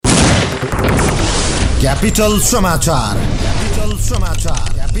Capital Samachar. Capital Samachar.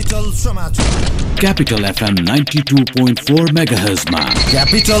 Capital Samachar. Capital FM 92.4 MHz मा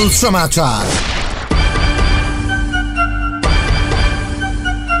Capital Samachar.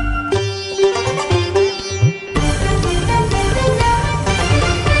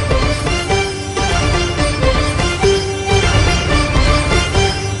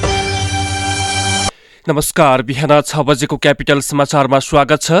 नमस्कार, बिहान 6 बजेको क्यापिटल समाचारमा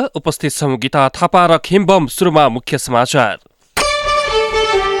स्वागत छ। उपस्थित छौं गीता थापा र खिम्बम। सुरुमा मुख्य समाचार।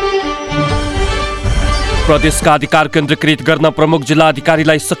 प्रदेशका अधिकार केन्द्रीकृत गर्न प्रमुख जिल्ला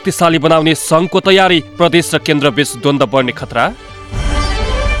अधिकारीलाई शक्तिशाली बनाउने संघको तयारी। प्रदेश र केन्द्रबीच द्वन्द्व बढ्ने खतरा।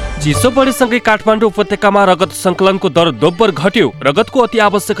 चिसो बढेसँगै काठमाडौँ उपत्यकामा रगत संकलनको दर दोब्बर घट्यो। रगतको अति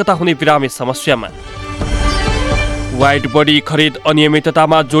आवश्यकता हुने बिरामी समस्यामा। वाइड बडी खरिद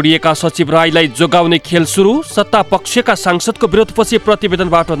अनियमिततामा जोडिएका सचिव राईलाई जोगाउने खेल सुरु। सत्ता पक्षका सांसदको विरोधपछि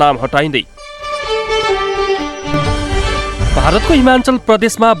प्रतिवेदनबाट नाम हटाइँदै। भारतको हिमाचल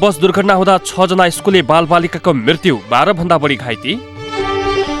प्रदेशमा बस दुर्घटना हुँदा 6 जना स्कुले बालबालिकाको मृत्यु, 12 भन्दा बढी घाइते।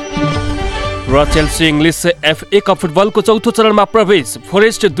 र चेल्सी इङ्ग्लिस FA कप फुटबलको चौथो चरणमा प्रवेश।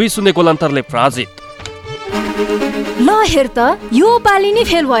 फोरेस्ट 2-0 गोल अन्तरले पराजित। ल हेर त, यो पाली नै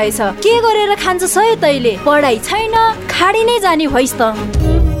फेल भएछ। के गरेर खान्छ सय तैले? पढाइ छैन, खाडी नै जाने भइस् त।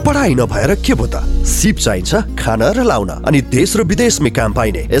 पढाइ नभएर के भो त? सिप चाहिन्छ खान र लाउन, अनि देश र विदेशमै काम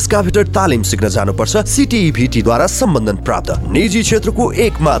पाइने एस्काभेटर तालिम सिक्न जानुपर्छ। CTEVT द्वारा सम्बन्धन प्राप्त निजी क्षेत्रको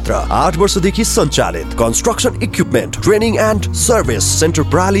एकमात्र 8 वर्षदेखि सञ्चालित construction equipment training and service centre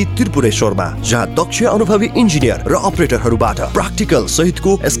प्राली त्रिपुरेश्वरमा, जहाँ दक्ष अनुभवी इन्जिनियर र अपरेटरहरूबाट प्र्याक्टिकल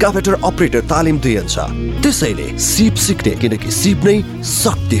सहितको एस्काभेटर अपरेटर तालिम दिइन्छ। त्यसैले सिप सिक्ने, किनकि सिप नै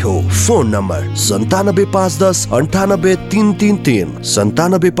शक्ति हो। Phone number 9750 98333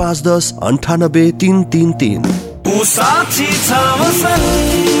 9750 98333। साथी छ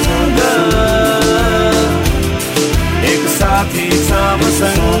मसँग, एक साथी छ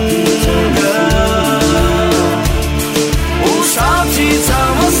मसँग, साथी छ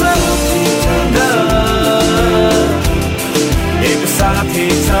मसँग, एक साथी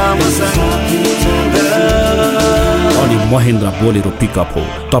छ मसँग। अनि महेन्द्र बोलेरो पिकअप हो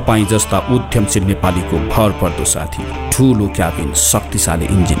तपाईँ जस्ता उद्यमशील नेपालीको भरपर्दो साथी। ठुलो क्याबिन, शक्तिशाली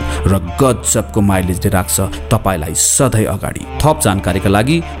इन्जिन र गजबको माइलेजले राख्छ तपाईलाई सधैँ अगाडि। थप जानकारीका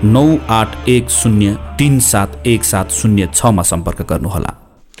लागि 9810 371706 मा सम्पर्क गर्नुहोला।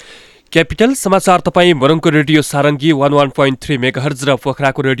 क्यापिटल समाचार तपाईँ मोरङको रेडियो सारङ्गी 11.3 मेगाहर्ज र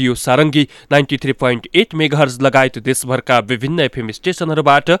पोखराको रेडियो सारङ्गी 93.8 मेगाहर्ज लगायत देशभरका विभिन्न FM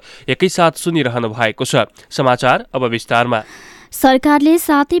स्टेशनहरूबाट एकैसाथ सुनिरहनु भएको छ। समाचार अब विस्तारमा। सरकारले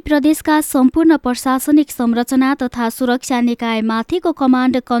साथै प्रदेशका सम्पूर्ण प्रशासनिक संरचना तथा सुरक्षा निकायमाथिको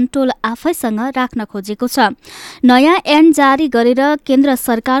कमान्ड कन्ट्रोल आफैसँग राख्न खोजेको छ। नयाँ ऐन जारी गरेर केन्द्र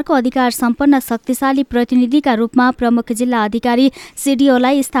सरकारको अधिकार सम्पन्न शक्तिशाली प्रतिनिधिका रूपमा प्रमुख जिल्ला अधिकारी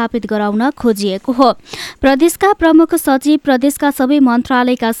CDOलाई स्थापित गराउन खोजिएको हो। प्रदेशका प्रमुख सचिव, प्रदेशका सबै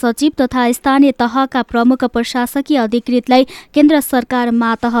मन्त्रालयका सचिव तथा स्थानीय तहका प्रमुख प्रशासकीय अधिकृतलाई केन्द्र सरकार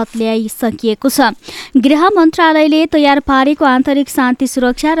मातहत ल्याइसकिएको छ। गृह मन्त्रालयले तयार पारेको आन्तरिक शान्ति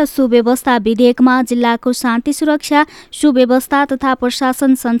सुरक्षा र सुव्यवस्था विधेयकमा जिल्लाको शान्ति सुरक्षा, सुव्यवस्था तथा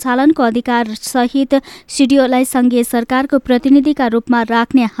प्रशासन सञ्चालनको अधिकार सहित CDOलाई संघीय सरकारको प्रतिनिधिका रूपमा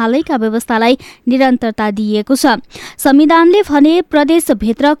राख्ने हालैका व्यवस्थालाई निरन्तरता दिइएको छ। संविधानले भने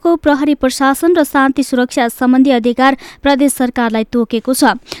प्रदेशभित्रको प्रहरी प्रशासन र शान्ति सुरक्षा सम्बन्धी अधिकार प्रदेश सरकारलाई तोकेको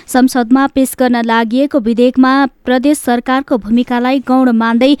छ। संसदमा पेश गर्न लागि विधेयकमा प्रदेश सरकारको भूमिकालाई गौण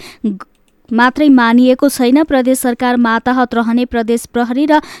मान्दै मात्रै मानिएको छैन। प्रदेश सरकार मातहत रहने प्रदेश प्रहरी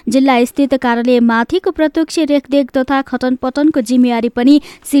र जिल्ला स्थित कार्यालय माथिको प्रत्यक्ष रेखदेख तथा खटनपटनको जिम्मेवारी पनि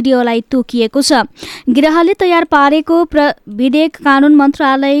CDOलाई तोकिएको छ। गृहले तयार पारेको विधेयक कानून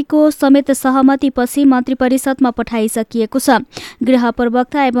मन्त्रालयको समेत सहमतिपछि मन्त्री परिषदमा पठाइसकिएको छ। गृह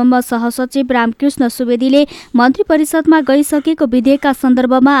प्रवक्ता एवं सहसचिव रामकृष्ण सुवेदीले मन्त्री परिषदमा गइसकेको विधेयकका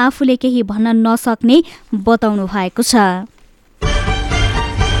सन्दर्भमा आफूले केही भन्न नसक्ने बताउनु भएको छ।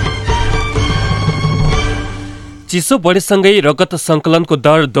 चिसो बढेसँगै रगत संकलनको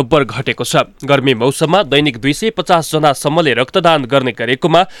दर दोब्बर घटेको छ। गर्मी मौसममा दैनिक 250 जनासम्मले रक्तदान गर्ने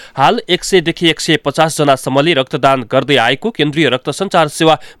गरेकोमा हाल 100 देखि 150 जनासम्मले रक्तदान गर्दै आएको केन्द्रीय रक्त सञ्चार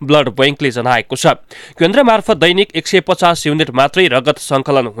सेवा ब्लड बैंकले जनाएको छ। केन्द्र मार्फत दैनिक 150 युनिट मात्रै रगत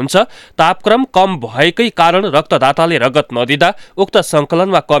संकलन हुन्छ। तापक्रम कम भएकै कारण रक्तदाताले रगत नदिँदा उक्त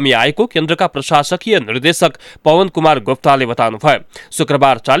संकलनमा कमी आएको केन्द्रका प्रशासकीय निर्देशक पवन कुमार गुप्ताले बताउनुभयो।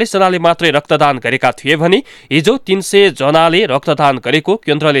 शुक्रबार 40 जनाले मात्रै रक्तदान गरेका थिए भने हिजो 300 जनाले रक्तदान गरेको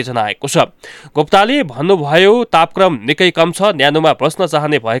केन्द्रले जनाएको छ। गुप्ताले भन्नुभयो, तापक्रम निकै कम छ, न्यानोमा बस्न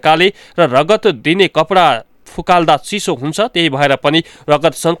चाहने भएकाले र रगत दिने कपडा फुकाल्दा चिसो हुन्छ, त्यही भएर पनि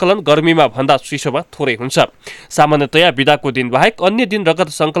रगत सङ्कलन गर्मीमा भन्दा चिसोमा थोरै हुन्छ। सामान्यतया बिदाको दिन बाहेक अन्य दिन रगत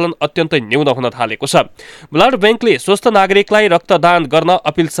सङ्कलन अत्यन्तै न्यून हुन थालेको छ। ब्लड ब्याङ्कले स्वस्थ नागरिकलाई रक्तदान गर्न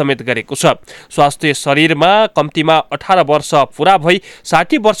अपिल समेत गरेको छ। स्वास्थ्य शरीरमा कम्तीमा 18 वर्ष पुरा भई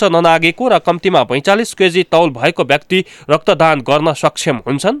 60 वर्ष ननागेको र कम्तीमा 45 केजी तौल भएको व्यक्ति रक्तदान गर्न सक्षम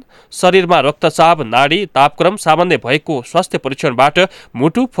हुन्छन्। शरीरमा रक्तचाप, नाडी, तापक्रम सामान्य भएको स्वास्थ्य परीक्षणबाट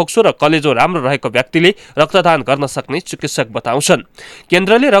मुटु, फोक्सो र कलेजो राम्रो रहेको व्यक्तिले रक्तदान गर्न सक्ने चिकित्सक बताउँछन्।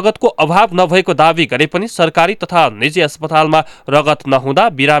 केन्द्रले रगतको अभाव नभएको दावी गरे पनि सरकारी तथा निजी अस्पतालमा रगत नहुँदा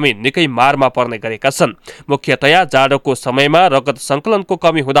बिरामी निकै मारमा पर्ने गरेका छन्। मुख्यतया जाडोको समयमा रगत सङ्कलनको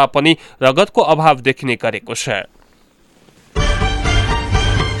कमी हुँदा पनि रगतको अभाव देखिने गरेको छ।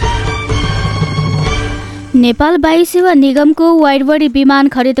 नेपाल वायु सेवा निगमको वाइडबडी विमान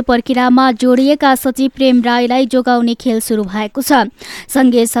खरिद प्रक्रियामा जोडिएका सचिव प्रेम राईलाई जोगाउने खेल सुरु भएको छ।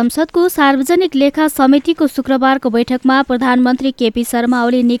 संघीय संसदको सार्वजनिक लेखा समितिको शुक्रबारको बैठकमा प्रधानमन्त्री केपी शर्मा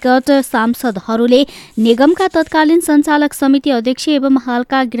ओली निकट सांसदहरूले निगमका तत्कालीन सञ्चालक समिति अध्यक्ष एवं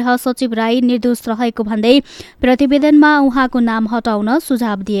हालका गृह सचिव राई निर्दोष रहेको भन्दै प्रतिवेदनमा उहाँको नाम हटाउन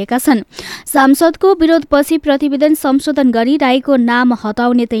सुझाव दिएका छन्। सांसदको विरोधपछि प्रतिवेदन संशोधन गरी राईको नाम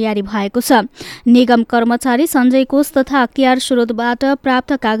हटाउने तयारी भएको छ। निगम कर्मचारी सञ्जय कोष तथा अख्तियार स्रोतबाट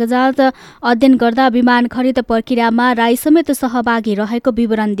प्राप्त कागजात अध्ययन गर्दा विमान खरिद प्रक्रियामा राई समेत सहभागी रहेको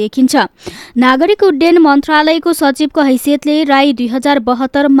विवरण देखिन्छ। नागरिक उड्डयन मन्त्रालयको सचिवको हैसियतले राई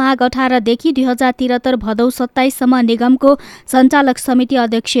 2072 माघ 18 देखि 2073 भदौ 27 सम्म निगमको सञ्चालक समिति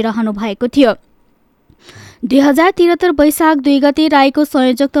अध्यक्ष रहनु भएको थियो। 2073 वैशाख 2 गते राईको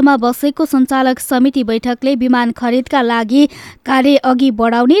संयोजकत्वमा बसेको सञ्चालक समिति बैठकले विमान खरिदका लागि कार्य अघि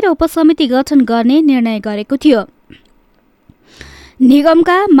बढाउने र उपसमिति गठन गर्ने निर्णय गरेको थियो।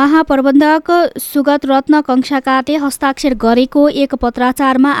 निगमका महाप्रबन्धक सुगत रत्न कंसाकाटे हस्ताक्षर गरेको एक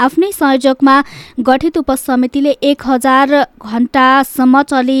पत्राचारमा आफ्नै संयोजकमा गठित उपसमितिले 1000 घण्टासम्म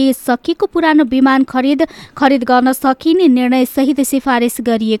चलिसकेको पुरानो विमान खरिद गर्न सकिने निर्णय सहित सिफारिस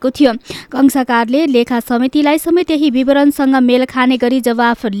गरिएको थियो। कंसाकारले लेखा समितिलाई समेत यही विवरणसँग मेल खाने गरी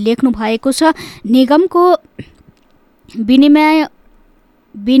जवाफ लेख्नु भएको छ। निगमको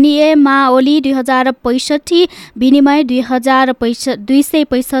विनियमावली 2065 विनिमय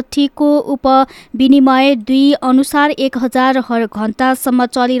 265 को उपविनिमय 2 अनुसार 1000 घण्टासम्म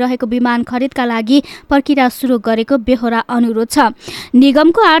चलिरहेको विमान खरिदका लागि प्रक्रिया सुरु गरेको बेहोरा अनुरोध छ।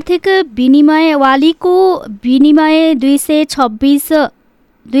 निगमको आर्थिक विनिमयवालीको विनिमय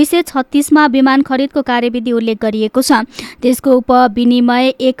 236 मा विमान खरिदको कार्यविधि उल्लेख गरिएको छ। त्यसको उपविनिमय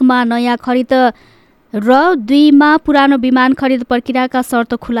 1 मा नयाँ खरिद र 2 मा पुरानो विमान खरिद प्रक्रियाका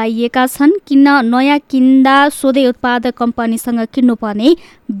शर्त खुलाइएका छन्। नयाँ किन्दा सोधै उत्पादक कम्पनीसँग किन्नुपर्ने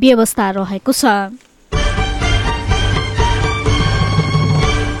व्यवस्था रहेको छ।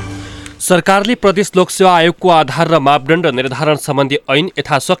 सरकारले प्रदेश लोकसेवा आयोगको आधार र मापदण्ड निर्धारण सम्बन्धी ऐन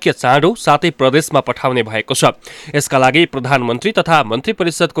यथाशक्य चाँडो साथै प्रदेशमा पठाउने भएको छ। यसका लागि प्रधानमन्त्री तथा मन्त्री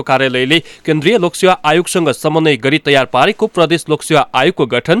परिषदको कार्यालयले केन्द्रीय लोकसेवा आयोगसँग समन्वय गरी तयार पारेको प्रदेश लोकसेवा आयोगको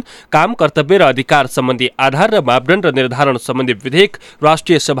गठन, काम, कर्तव्य र अधिकार सम्बन्धी आधार र मापदण्ड निर्धारण सम्बन्धी विधेयक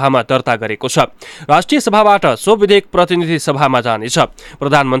राष्ट्रिय सभामा दर्ता गरेको छ। राष्ट्रिय सभाबाट सो विधेयक प्रतिनिधि सभामा जानेछ।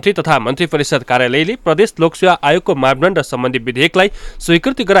 प्रधानमन्त्री तथा मन्त्री परिषद कार्यालयले प्रदेश लोकसेवा आयोगको मापदण्ड सम्बन्धी विधेयकलाई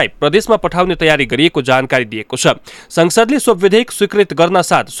स्वीकृति गराई प्रदेशमा पठाउने तयारी गरिएको जानकारी दिएको छ। संसदले सो विधेयक स्वीकृत गर्न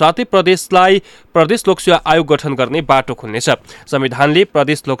साथै प्रदेशलाई प्रदेश लोकसेवा आयोग गठन गर्ने बाटो खुल्नेछ। संविधानले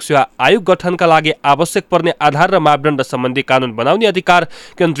प्रदेश लोकसेवा आयोग गठनका लागि आवश्यक पर्ने आधार र मापदण्ड सम्बन्धी कानून बनाउने अधिकार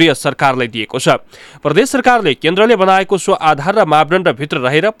केन्द्रीय सरकारलाई दिएको छ। प्रदेश सरकारले केन्द्रले बनाएको सो आधार र मापदण्ड भित्र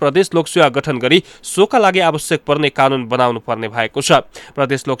रहेर प्रदेश लोकसेवा गठन गरी सोका लागि आवश्यक पर्ने कानून बनाउनु पर्ने भएको छ।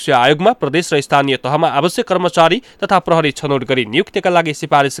 प्रदेश लोकसेवा आयोगमा प्रदेश र स्थानीय तहमा आवश्यक कर्मचारी तथा प्रहरी छनौट गरी नियुक्तिका लागि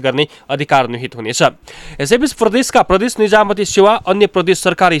सिफारिस गर्ने अधिकार निहित हुनेछ। यसैबीच प्रदेशका प्रदेश निजामती सेवा, अन्य प्रदेश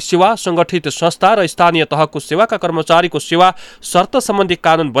सरकारी सेवा, संगठित संस्था र स्थानीय तहको सेवाका कर्मचारीको सेवा शर्त सम्बन्धी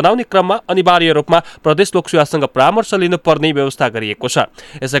कानून बनाउने क्रममा अनिवार्य रूपमा प्रदेश लोकसेवासँग परामर्श लिनुपर्ने व्यवस्था गरिएको छ।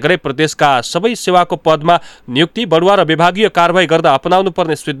 यसैगरी प्रदेशका सबै सेवाको पदमा नियुक्ति, बढुवा र विभागीय कारबाही गर्दा अपनाउनु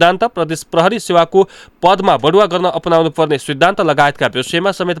पर्ने सिद्धान्त, प्रदेश प्रहरी सेवाको पदमा बढुवा गर्न अपनाउनु पर्ने सिद्धान्त लगायतका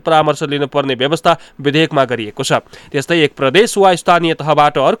विषयमा समेत परामर्श लिनुपर्ने व्यवस्था विधेयकमा गरिएको छ। त्यस्तै एक प्रदेश वा स्थानीय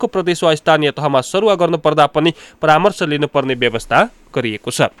तहबाट अर्को प्रदेश वा स्थानीय तहमा सरुवा गर्नुपर्दा पनि परामर्श लिनुपर्ने व्यवस्था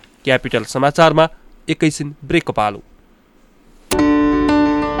गरिएको छ। क्यापिटल समाचारमा एकैछिन ब्रेकको पालो।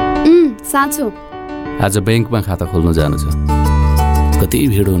 साँचो आज ब्याङ्कमा खाता खोल्न जानु छ। कति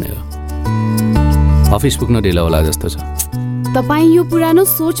भिड हुने हो, अफिस पुग्न ढिलो होला जस्तो छ। तपाईँ यो पुरानो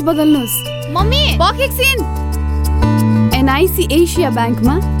सोच बदल्नुहोस्। मम्मी एकछिन, एनआइसी एसिया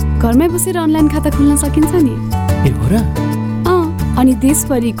ब्याङ्कमा घरमै बसेर अनलाइन खाता खोल्न सकिन्छ नि। ए हो र? अनि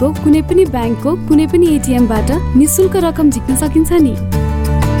देशभरिको कुनै पनि ब्याङ्कको कुनै पनि एटिएमबाट निशुल्क रकम झिक्न सकिन्छ नि।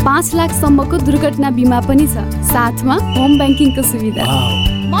 5 लाखसम्मको दुर्घटना बिमा पनि छ, साथमा होम ब्याङ्किङको सुविधा।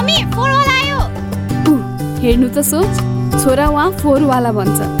 मम्मी 4 वाला आयो। हेर्नु त सोच, छोरा वहाँ 4 वाला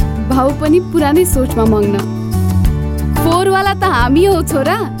भन्छ, भाउ पनि पुरानै सोचमा मग्न। 4 वाला त हामी हो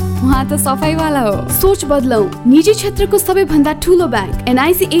छोरा, वहाँ त सफाई वाला हो। सोच बदलौं। निजी क्षेत्रको सबैभन्दा ठुलो ब्याङ्क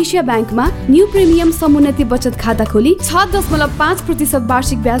एनआईसी एसिया ब्याङ्कमा न्यू प्रिमियम समुन्नति बचत खाता खोली 6.5%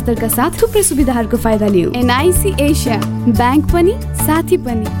 वार्षिक ब्याज दरका साथ थुप्रै सुविधाहरूको फाइदा लिऊ। एनआईसी एसिया, ब्याङ्क पनि साथी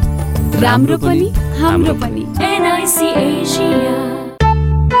पनि, राम्रो पनि हाम्रो पनि। NIC Asia.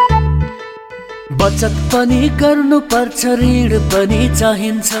 बचत पनि गर्नुपर्छ, ऋण पनि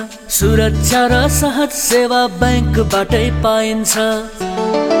चाहिन्छ, सुरक्षा र सहज सेवा ब्याङ्कबाटै पाइन्छ।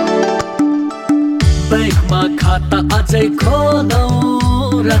 ब्याङ्कमा खाता अझै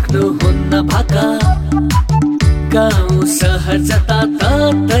खोलौँ, राख्नुहुन्न भाका, गाउँ सहर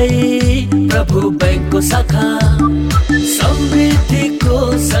जताततै प्रभु ब्याङ्कको शाखा, समृद्धिको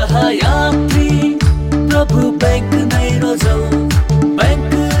सहयात्री प्रभु ब्याङ्क नै रोजौँ।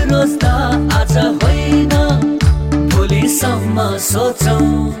 ब्याङ्क रोज्दा आज होइन भोलिसम्म सोचौँ।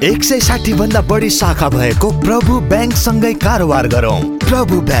 160 भन्दा बढी शाखा भएको प्रभु ब्याङ्क सँगै कारोबार गरौँ।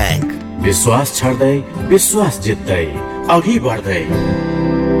 प्रभु ब्याङ्क, विश्वास छाड्दै विश्वास जित्दै अघि बढ्दै।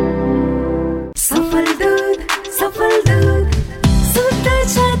 सफल दूध शुद्ध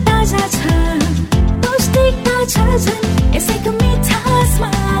छ, ताजा छ, पौष्टिकता छ झन् यसैको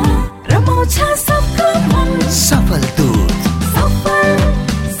मिठासमा रमाउँछ सबको मन। सफल दूध, सफल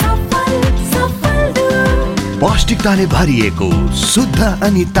दूध, पौष्टिकताले भरिएको शुद्ध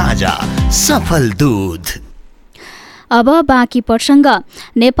अनि ताजा सफल दूध। अब बाँकी प्रसङ्ग।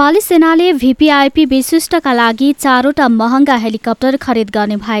 नेपाली सेनाले भिपिआइपी विशिष्टका लागि 4वटा महँगा हेलिकप्टर खरिद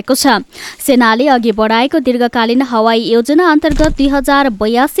गर्ने भएको छ। सेनाले अघि बढाएको दीर्घकालीन हवाई योजना अन्तर्गत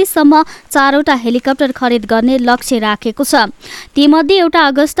 2082 सम्म 4वटा हेलिकप्टर खरिद गर्ने लक्ष्य राखेको छ। तीमध्ये एउटा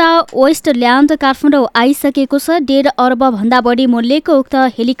अगस्टा वेस्टल्यान्ड काठमाडौँ आइसकेको छ। 1.5 अर्ब भन्दा बढी मूल्यको उक्त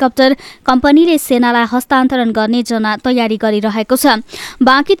हेलिकप्टर कम्पनीले सेनालाई हस्तान्तरण गर्ने तयारी गरिरहेको छ।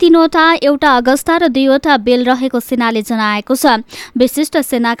 बाँकी 3वटा, एउटा अगस्टा र 2वटा बेल रहेको सेनाले जनाएको छ। विशिष्ट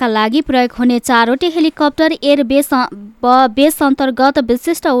सेनाका लागि प्रयोग हुने 4वटै हेलिकप्टर एयरबेस अन्तर्गत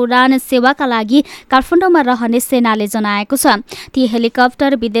विशिष्ट उडान सेवाका लागि काठमाडौँमा रहने सेनाले जनाएको छ। ती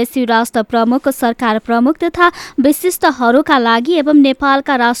हेलिकप्टर विदेशी राष्ट्र प्रमुख, सरकार प्रमुख तथा विशिष्टहरूका लागि एवं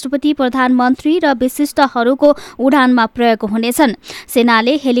नेपालका राष्ट्रपति, प्रधानमन्त्री र विशिष्टहरूको उडानमा प्रयोग हुनेछन्।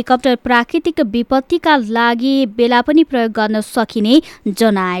 सेनाले हेलिकप्टर प्राकृतिक विपत्तिका लागि बेला पनि प्रयोग गर्न सकिने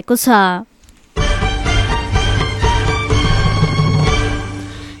जनाएको छ।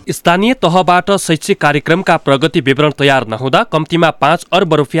 स्थानीय तहबाट शैक्षिक कार्यक्रमका प्रगति विवरण तयार नहुँदा कम्तीमा 5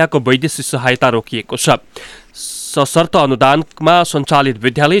 अर्ब रुपियाँको वैदेशिक सहायता रोकिएको छ। सशर्त अनुदानमा सञ्चालित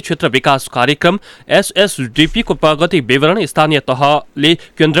विद्यालय क्षेत्र विकास कार्यक्रम एसएसडीपी को प्रगति विवरण स्थानीय तहले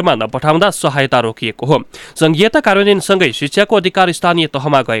केन्द्रमा नपठाउँदा सहायता रोकिएको हो। संघीयता कार्यान्वयनसँगै शिक्षाको अधिकार स्थानीय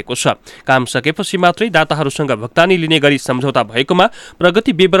तहमा गएको छ। काम सकेपछि मात्रै दाताहरूसँग भुक्तानी लिने गरी सम्झौता भएकोमा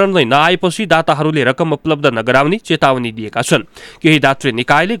प्रगति विवरण नै नआएपछि दाताहरूले रकम उपलब्ध नगराउने चेतावनी दिएका छन्। केही दात्री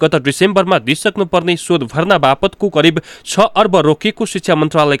निकायले गत डिसेम्बरमा दिइसक्नुपर्ने शोध भर्ना बापतको करिब 6 अर्ब रोकिएको शिक्षा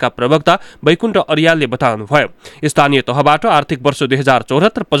मन्त्रालयका प्रवक्ता वैकुण्ठ अर्यालले बताउनुभयो। स्थानीय तहबाट आर्थिक वर्ष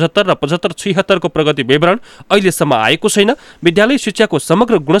 2074, 75 र 75-76 को प्रगति विवरण अहिलेसम्म आएको छैन। विद्यालय शिक्षाको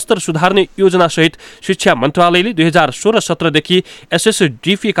समग्र गुणस्तर सुधार्ने योजना सहित शिक्षा मन्त्रालयले 2016-17 देखि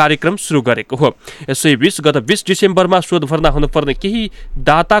एसएसडीपी कार्यक्रम सुरु गरेको हो। यसैबीच गत 20 डिसेम्बरमा शोध भर्ना हुनुपर्ने केही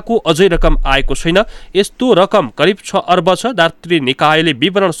दाताको अझै रकम आएको छैन। यस्तो रकम करिब 6 अर्ब छ। दात्री निकायले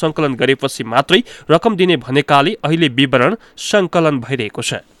विवरण सङ्कलन गरेपछि मात्रै रकम दिने भनेकाले अहिले विवरण सङ्कलन भइरहेको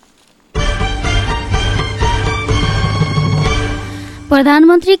छ।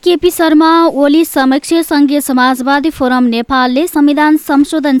 प्रधानमन्त्री केपी शर्मा ओली समक्ष संघीय समाजवादी फोरम नेपालले संविधान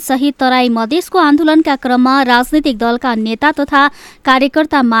संशोधन सहित तराई मधेसको आन्दोलनका क्रममा राजनीतिक दलका नेता तथा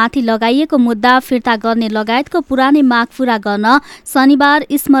कार्यकर्तामाथि लगाइएको मुद्दा फिर्ता गर्ने लगायतको पुरानै माग पूरा गर्न शनिबार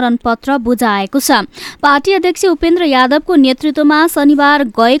स्मरण पत्र बुझाएको छ। पार्टी अध्यक्ष उपेन्द्र यादवको नेतृत्वमा शनिबार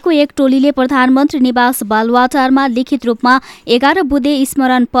गएको एक टोलीले प्रधानमन्त्री निवास बालुवाटारमा लिखित रूपमा 11 बुँदे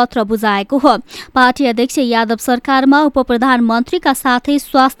स्मरण पत्र बुझाएको हो। पार्टी अध्यक्ष यादव सरकारमा उपप्रधानमन्त्रीका साथै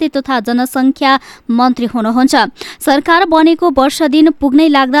स्वास्थ्य तथा जनसङ्ख्या मन्त्री हुनुहुन्छ। सरकार बनेको वर्ष दिन पुग्नै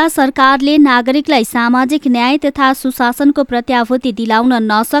लाग्दा सरकारले नागरिकलाई सामाजिक न्याय तथा सुशासनको प्रत्याभूति दिलाउन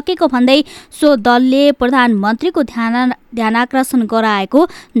नसकेको भन्दै सो दलले प्रधानमन्त्रीको ध्यानाकर्षण गराएको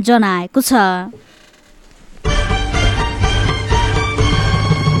जनाएको छ।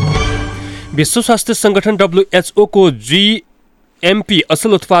 विश्व स्वास्थ्य संगठन WHO को जीएमपी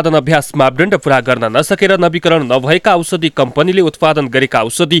असल उत्पादन अभ्यास मापदण्ड पूरा गर्न नसकेर नवीकरण नभएका औषधि कम्पनीले उत्पादन गरेका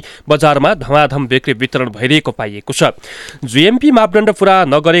औषधि बजारमा धमाधम बिक्री वितरण भइरहेको पाइएको छ। जीएमपी मापदण्ड पूरा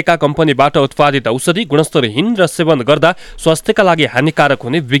नगरेका कम्पनीबाट उत्पादित औषधि गुणस्तरहीन र सेवन गर्दा स्वास्थ्यका लागि हानिकारक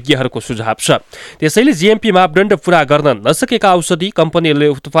हुने विज्ञहरूको सुझाव छ। त्यसैले जीएमपी मापदण्ड पूरा गर्न नसकेका औषधि कम्पनीहरूले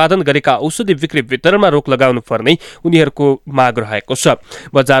उत्पादन गरेका औषधि बिक्री वितरणमा रोक लगाउनु पर्ने उनीहरूको माग रहेको छ।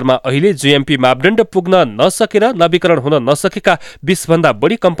 बजारमा अहिले जीएमपी मापदण्ड पुग्न नसकेर नवीकरण हुन नसकेका 20 भन्दा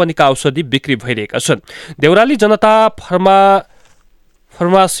बढी कम्पनीका औषधि बिक्री भइरहेका छन्। देउराली जनता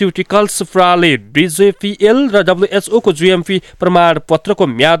फार्मास्युटिकल्स प्रणाली बीजेपीएल र डब्ल्युएचओ को जीएमपी प्रमाणपत्रको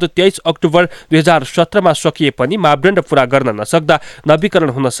म्याद 23 अक्टोबर 2017 मा सकिए पनि मापदण्ड पूरा गर्न नसक्दा नवीकरण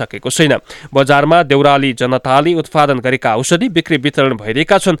हुन सकेको छैन। बजारमा देउराली जनताले उत्पादन गरेका औषधि बिक्री वितरण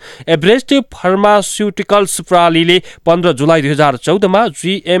भइरहेका छन्। एभरेस्ट फार्मास्युटिकल्स प्रणालीले 15 जुलाई 2014 मा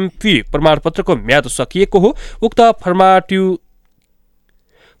जीएमपी प्रमाणपत्रको म्याद सकिएको हो। उक्त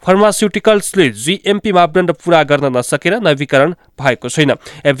फार्मास्युटिकल्सले जीएमपी मापदण्ड पूरा गर्न नसकेर नवीकरण भएको छैन।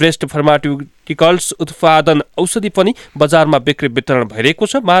 एभरेस्ट फार्मास्युटिकल्स उत्पादन औषधि पनि बजारमा बिक्री वितरण भइरहेको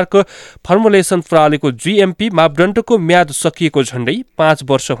छ। मार्क फर्मुलेसन प्रणालीको जीएमपी मापदण्डको म्याद सकिएको झण्डै 5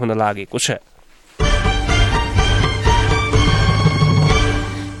 वर्ष हुन लागेको छ।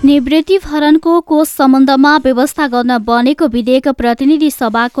 निवृत्तिभरणको कोष सम्बन्धमा व्यवस्था गर्न बनेको विधेयक प्रतिनिधि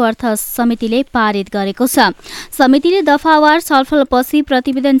सभाको अर्थ समितिले पारित गरेको छ। समितिले दफावार छलफलपछि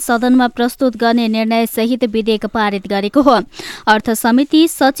प्रतिवेदन सदनमा प्रस्तुत गर्ने निर्णय सहित विधेयक पारित गरेको हो। अर्थ समिति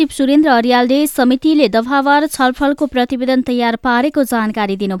सचिव सुरेन्द्र अर्यालले समितिले दफावार छलफलको प्रतिवेदन तयार पारेको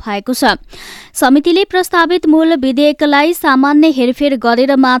जानकारी दिनुभएको छ। समितिले प्रस्तावित मूल विधेयकलाई सामान्य हेरफेर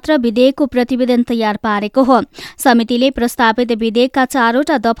गरेर मात्र विधेयकको प्रतिवेदन तयार पारेको हो। समितिले प्रस्तावित विधेयकका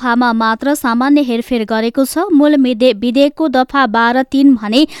 4वटा दफामा मात्र सामान्य हेरफेर गरेको छ। मूल विधेयकको दफा 12(3)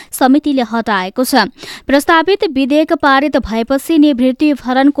 भने समितिले हटाएको छ। प्रस्तावित विधेयक पारित भएपछि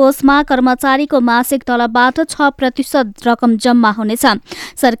निवृत्तिभरण कोषमा कर्मचारीको मासिक तलबबाट 6% रकम जम्मा हुनेछ।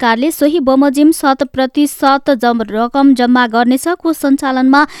 सरकारले सोही बमोजिम 7% रकम जम्मा गर्नेछ। कोष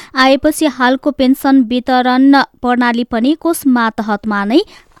सञ्चालनमा आएपछि हालको पेन्सन वितरण प्रणाली पनि कोष मातहतमा नै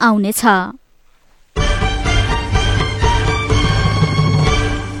आउनेछ।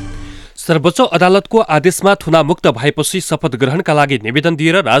 सर्वोच्च अदालतको आदेशमा थुनामुक्त भएपछि शपथ ग्रहणका लागि निवेदन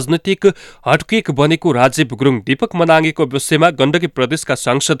दिएर राजनैतिक हटकेक बनेको राजीव गुरुङ दीपक मनाङेको विषयमा गण्डकी प्रदेशका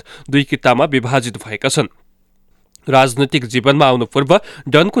सांसद 2 कितामा विभाजित भएका छन्। राजनैतिक जीवनमा आउनु पूर्व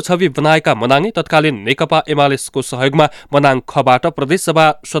डनको छवि बनाएका मनाङे तत्कालीन नेकपा एमालेको सहयोगमा मनाङ खबाट प्रदेशसभा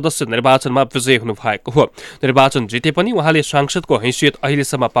सदस्य निर्वाचनमा विजयी हुनु भएको हो। निर्वाचन जिते पनि उहाँले सांसदको हैसियत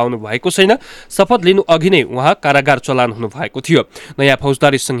अहिलेसम्म पाउनु भएको छैन। शपथ लिनु अघि नै उहाँ कारागार चलान हुनु भएको थियो। नयाँ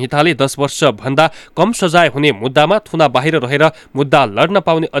फौजदारी संहिताले 10 वर्ष भन्दा कम सजाय हुने मुद्दामा थुना बाहिर रहेर मुद्दा लड्न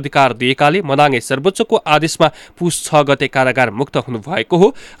पाउने अधिकार दिएकाले मनाङे सर्वोच्चको आदेशमा पुस 6 गते कारागार मुक्त हुनु भएको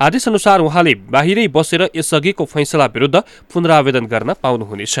हो। आदेश अनुसार उहाँले बाहिरै बसेर यसअघिको फैसला विरुद्ध पुनरावेदन गर्न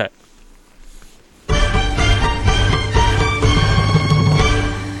पाउनुहुनेछ।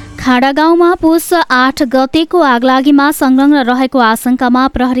 खाडा गाउँमा पुस 8 गतेको आगलागीमा संलग्न रहेको आशंकामा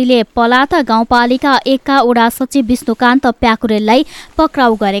प्रहरीले पलाता गाउँपालिका 1 का वडा सचिव विष्णुकान्त प्याकुरेललाई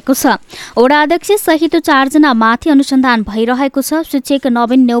पक्राउ गरेको छ। वडा अध्यक्ष सहित 4 जना माथि अनुसन्धान भइरहेको छ। शिक्षक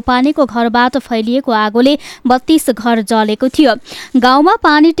नवीन नेउपानेको घरबाट फैलिएको आगोले 32 घर जलेको थियो। गाउँमा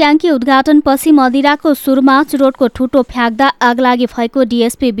पानी ट्याङ्की उद्घाटनपछि मदिराको सुरमा चुरोटको ठुटो फ्याक्दा आगलागी भएको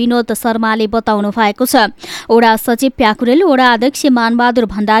डीएसपी विनोद शर्माले बताउनु भएको छ। वडा सचिव प्याकुरेल, वडा अध्यक्ष मानबहादुर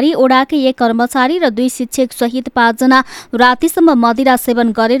भण्डारी, ओडाकै 1 कर्मचारी र 2 शिक्षक सहित 5 जना रातिसम्म मदिरा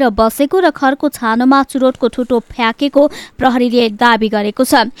सेवन गरेर बसेको र खरको छानोमा चुरोटको ठुटो फ्याँकेको प्रहरीले दावी गरेको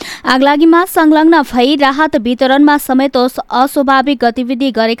छ। आगलागीमा संलग्न भई राहत वितरणमा समेत अस्वाभाविक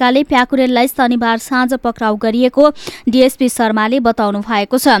गतिविधि गरेकाले प्याकुरेललाई शनिबार साँझ पक्राउ गरिएको डीएसपी शर्माले बताउनु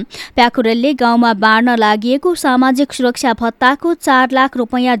भएको छ। प्याकुरेलले गाउँमा बाँड्न लागि सामाजिक सुरक्षा भत्ताको 4 लाख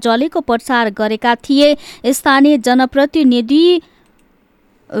रुपैयाँ जलेको प्रचार गरेका थिए। स्थानीय जनप्रतिनिधि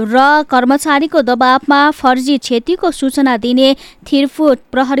र कर्मचारीको दबावमा फर्जी क्षतिको सूचना दिने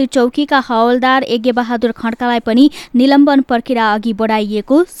थिरफु प्रहरी चौकीका हवलदार यज्ञबहादुर खड्कालाई पनि निलम्बन प्रक्रिया अघि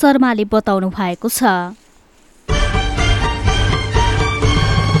बढाइएको शर्माले बताउनु भएको छ।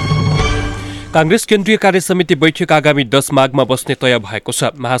 कांग्रेस केन्द्रीय कार्य समिति बैठक आगामी 10 माघमा बस्ने तय भएको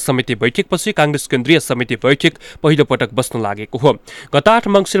छ। महासमिति बैठकपछि कांग्रेस केन्द्रीय समिति बैठक पहिलो पटक बस्न लागेको हो। गत 8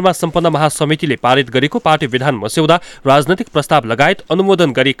 मङ्सिरमा सम्पन्न महासमितिले पारित गरेको पार्टी विधान मस्यौदा राजनैतिक प्रस्ताव लगायत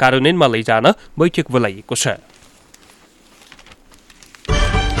अनुमोदन गरी कार्यान्वयनमा लैजान बैठक बोलाइएको छ।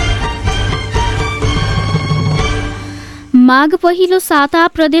 माघ पहिलो साता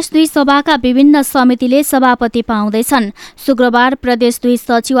प्रदेश 2 सभाका विभिन्न समितिले सभापति पाउँदैछन्। शुक्रबार प्रदेश 2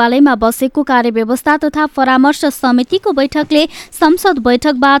 सचिवालयमा बसेको कार्यव्यवस्था तथा परामर्श समितिको बैठकले संसद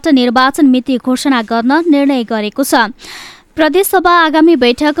बैठकबाट निर्वाचन मिति घोषणा गर्न निर्णय गरेको छ। प्रदेश सभा आगामी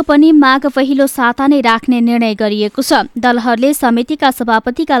बैठक पनि माघ पहिलो साता नै राख्ने निर्णय गरिएको छ। दलहरूले समितिका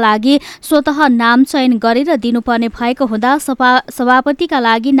सभापतिका लागि स्वतः नाम चयन गरेर दिनुपर्ने भएको हुँदा सभापतिका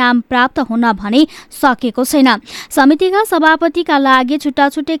लागि नाम प्राप्त हुन भने सकेको छैन। समितिका सभापतिका लागि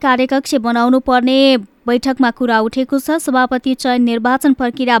छुट्टाछुट्टै कार्यकक्ष बनाउनु पर्ने बैठकमा कुरा उठेको छ। सभापति चयन निर्वाचन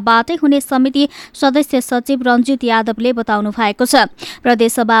प्रक्रियाबाटै हुने समिति सदस्य सचिव रञ्जित यादवले बताउनु भएको छ।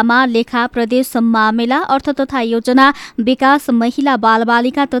 प्रदेशसभामा लेखा, प्रदेश मामिला, अर्थ तथा योजना, विकास, महिला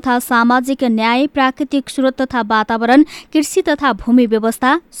बालबालिका तथा सामाजिक न्याय, प्राकृतिक स्रोत तथा वातावरण, कृषि तथा भूमि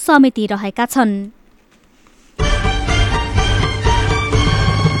व्यवस्था समिति रहेका छन्।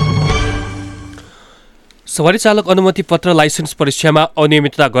 सवारी चालक अनुमति पत्र लाइसेन्स परीक्षामा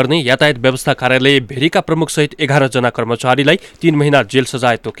अनियमितता गर्ने यातायात व्यवस्था कार्यालय भेरीका प्रमुख सहित 11 जना कर्मचारीलाई 3 महिना जेल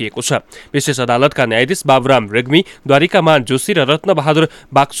सजाय तोकिएको छ। विशेष अदालतका न्यायाधीश बाबुराम रेग्मी, द्वारिकामान जोशी र रत्नबहादुर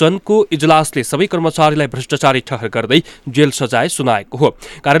बागचनको इजलासले सबै कर्मचारीलाई भ्रष्टाचारी ठहर गर्दै जेल सजाय सुनाएको हो।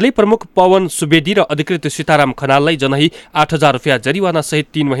 कार्यालय प्रमुख पवन सुवेदी र अधिकृत सीताराम खनाललाई जनही 8,000 रुपियाँ जरिवाना सहित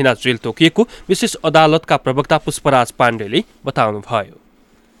 3 महिना जेल तोकिएको विशेष अदालतका प्रवक्ता पुष्पराज पाण्डेले बताउनुभयो।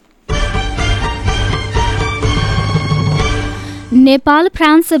 नेपाल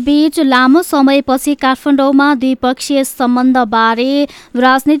फ्रान्स बीच लामो समयपछि काठमाडौँमा द्विपक्षीय सम्बन्धबारे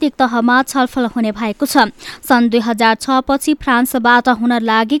राजनीतिक तहमा छलफल हुने भएको छ। सन् 2006 पछि फ्रान्सबाट हुन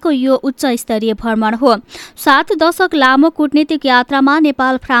लागेको यो उच्च स्तरीय भ्रमण हो। 7 दशक लामो कूटनीतिक यात्रामा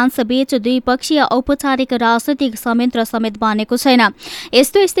नेपाल फ्रान्स बीच द्विपक्षीय औपचारिक राजनीतिक संयन्त्र समेत बनेको छैन।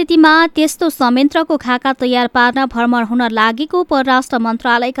 यस्तो स्थितिमा त्यस्तो संयन्त्रको खाका तयार पार्न भ्रमण हुन लागेको परराष्ट्र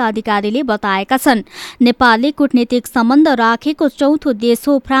मन्त्रालयका अधिकारीले बताएका छन्। नेपालले कूटनीतिक सम्बन्ध राखेको चौथो देश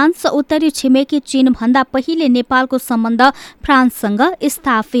हो फ्रान्स। उत्तरी छिमेकी चीन भन्दा पहिले नेपालको सम्बन्ध फ्रान्ससँग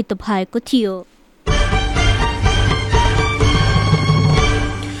स्थापित भएको थियो।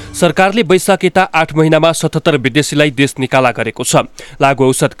 सरकारले वैशाख यता 8 महिनामा 77 विदेशीलाई देश निकाला गरेको छ। लागु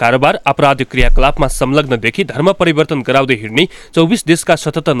औषध कारोबार, आपराधिक क्रियाकलापमा संलग्नदेखि धर्म परिवर्तन गराउँदै हिँड्ने 24 देशका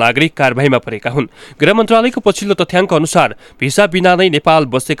 77 नागरिक कारबाहीमा परेका हुन्। गृह मन्त्रालयको पछिल्लो तथ्याङ्क अनुसार भिसा बिना नै नेपाल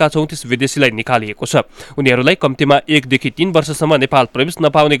बसेका 34 विदेशीलाई निकालिएको छ। उनीहरूलाई कम्तीमा 1 देखि 3 वर्षसम्म नेपाल प्रवेश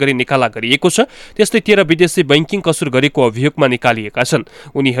नपाउने गरी निकाला गरिएको छ। त्यस्तै 13 विदेशी बैंकिङ कसुर गरेको अभियोगमा निकालिएका छन्।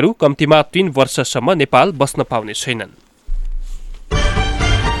 उनीहरू कम्तीमा 3 वर्षसम्म नेपाल बस्न पाउने छैनन्।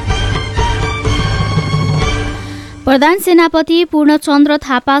 प्रधान सेनापति पूर्णचन्द्र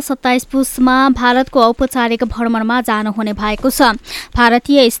थापा 27 पुसमा भारतको औपचारिक भ्रमणमा जानुहुने भएको छ।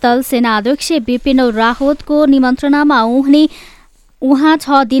 भारतीय स्थल सेना अध्यक्ष बिपिन रावतको निमन्त्रणामा उहाँ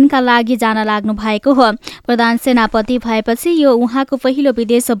 6 दिनका लागि जान लाग्नु भएको हो। प्रधान सेनापति भएपछि यो उहाँको पहिलो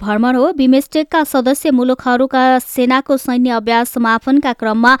विदेश भ्रमण हो। बिमस्टेकका सदस्य मुलुकहरूका सेनाको सैन्य अभ्यास समापनका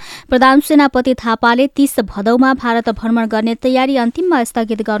क्रममा प्रधान सेनापति थापाले 30 भदौमा भारत भ्रमण गर्ने तयारी अन्तिममा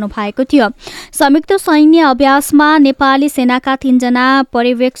स्थगित गर्नु भएको थियो। संयुक्त सैन्य अभ्यासमा नेपाली सेनाका 3 जना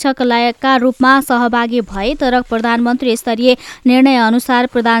पर्यवेक्षकका रूपमा सहभागी भए, तर प्रधानमन्त्री स्तरीय निर्णय अनुसार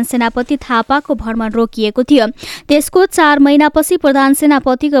प्रधान सेनापति थापाको भ्रमण रोकिएको थियो। त्यसको 4 महिनापछि प्रधान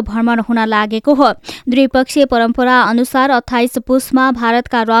सेनापतिको भ्रमण हुन लागेको हो। द्विपक्षीय परम्परा अनुसार 28 पुसमा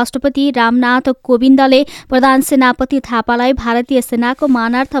भारतका राष्ट्रपति रामनाथ कोविन्दले प्रधान सेनापति थापालाई भारतीय सेनाको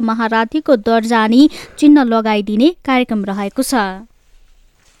मानार्थ महारथीको दर्जा अनि चिन्ह लगाइदिने कार्यक्रम रहेको छ।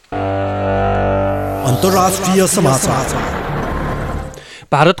 अन्तर्राष्ट्रिय समाचार।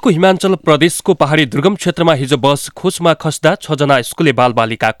 भारतको हिमाचल प्रदेशको पहाडी दुर्गम क्षेत्रमा हिजो बस खोजमा खस्दा 6 जना स्कुले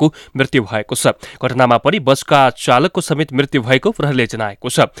बालबालिकाको मृत्यु भएको छ। घटनामा परि बसका चालकको समेत मृत्यु भएको प्रहरीले जनाएको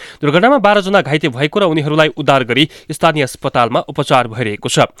छ। दुर्घटनामा 12 जना घाइते भएको र उनीहरूलाई उद्धार गरी स्थानीय अस्पतालमा उपचार भइरहेको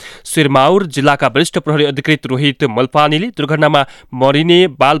छ। सिरमौर जिल्लाका वरिष्ठ प्रहरी अधिकृत रोहित मल्पानीले दुर्घटनामा मरिने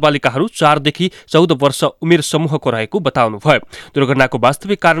बालबालिकाहरू 4 देखि 14 वर्ष उमेर समूहको रहेको बताउनुभयो। दुर्घटनाको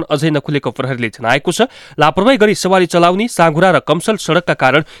वास्तविक कारण अझै नखुलेको प्रहरीले जनाएको छ। लापरवाही गरी सवारी चलाउने, साँघुरा र कमसल सडकका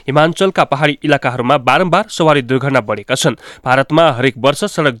कारण हिमाञ्चलका पहाडी इलाकाहरूमा बारम्बार सवारी दुर्घटना बढेका छन्। भारतमा हरेक वर्ष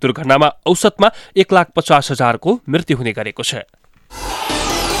सडक दुर्घटनामा औसतमा 1,50,000 को मृत्यु हुने गरेको छ।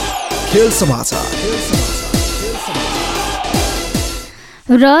 खेल समाचार।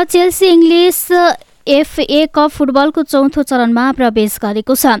 र चेल्सी इङ्ग्लिस FA कप फुटबलको चौथो चरणमा प्रवेश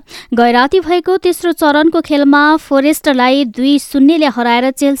गरेको छ। गैराती भएको तेस्रो चरणको खेलमा फोरेस्टलाई 2-0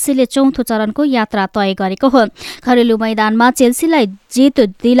 हराएर चेल्सीले चौथो चरणको यात्रा तय गरेको हो। घरेलु मैदानमा चेल्सीलाई जित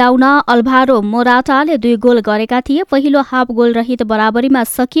दिलाउन अल्भारो मोराटाले 2 गोल गरेका थिए। पहिलो हाफ गोल रहित बराबरीमा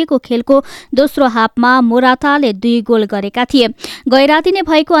सकिएको खेलको दोस्रो हाफमा मोराटाले 2 गोल गरेका थिए। गैराती नै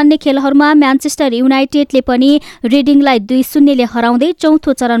भएको अन्य खेलहरूमा म्यानचेस्टर युनाइटेडले पनि रिडिङलाई 2-0 हराउँदै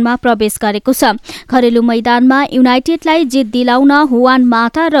चौथो चरणमा प्रवेश गरेको छ। घरेलु मैदानमा युनाइटेडलाई जित दिलाउन हुआन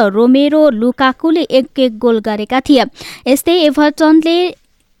माटा र रोमेरो लुकाकुले 1-1 गोल गरेका थिए। यस्तै एभर्टनले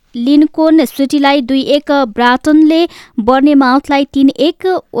लिन्कोन सिटीलाई 2-1, ब्राटनले बर्नेमाउथलाई 3-1,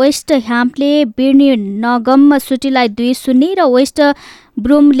 वेस्ट ह्याम्पले बिर्मिनगम सिटीलाई 2-0 र वेस्ट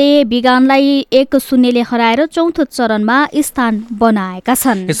ब्रुमले बिगानलाई 1-0 हराएर चौथो चरणमा स्थान बनाएका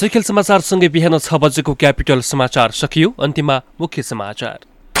छन्। यसै खेल समाचारसँगै बिहान 6 बजेको क्यापिटल समाचार सकियो। अन्तिममा मुख्य समाचार।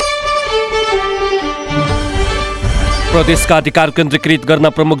 प्रदेशका अधिकार केन्द्रीकृत गर्न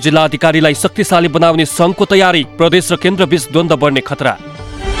प्रमुख जिल्ला अधिकारीलाई शक्तिशाली बनाउने सङ्घको तयारी, प्रदेश र केन्द्रबीच द्वन्द्व बढ्ने खतरा।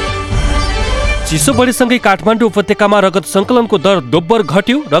 चिसो बढीसँगै काठमाडौँ उपत्यकामा रगत सङ्कलनको दर दोब्बर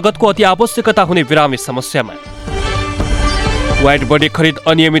घट्यो, रगतको अति आवश्यकता हुने बिरामी समस्यामा। वाइड बडी खरिद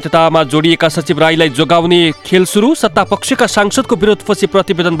अनियमिततामा जोडिएका सचिव राईलाई जोगाउने खेल सुरु, सत्तापक्षका सांसदको विरोधपछि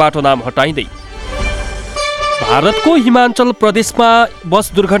प्रतिवेदनबाट नाम हटाइँदै। भारतको हिमाचल प्रदेशमा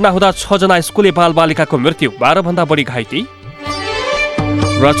बस दुर्घटना हुँदा 6 जना स्कुले बालबालिकाको मृत्यु, 12 भन्दा बढी घाइते।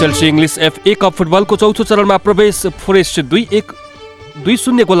 र चेल्सी इङ्ग्लिस FA कप फुटबलको चौथो चरणमा प्रवेश, फोरेस्ट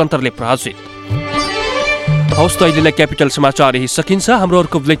 2-0 गोल अन्तरले पराजित। हौस् त अहिलेलाई क्यापिटल समाचार यही सकिन्छ। हाम्रो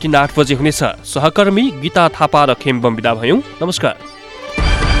अर्को बुलेटिन 8 बजे हुनेछ। सहकर्मी गीता थापा र खेम्बम बिदा भयौँ। नमस्कार।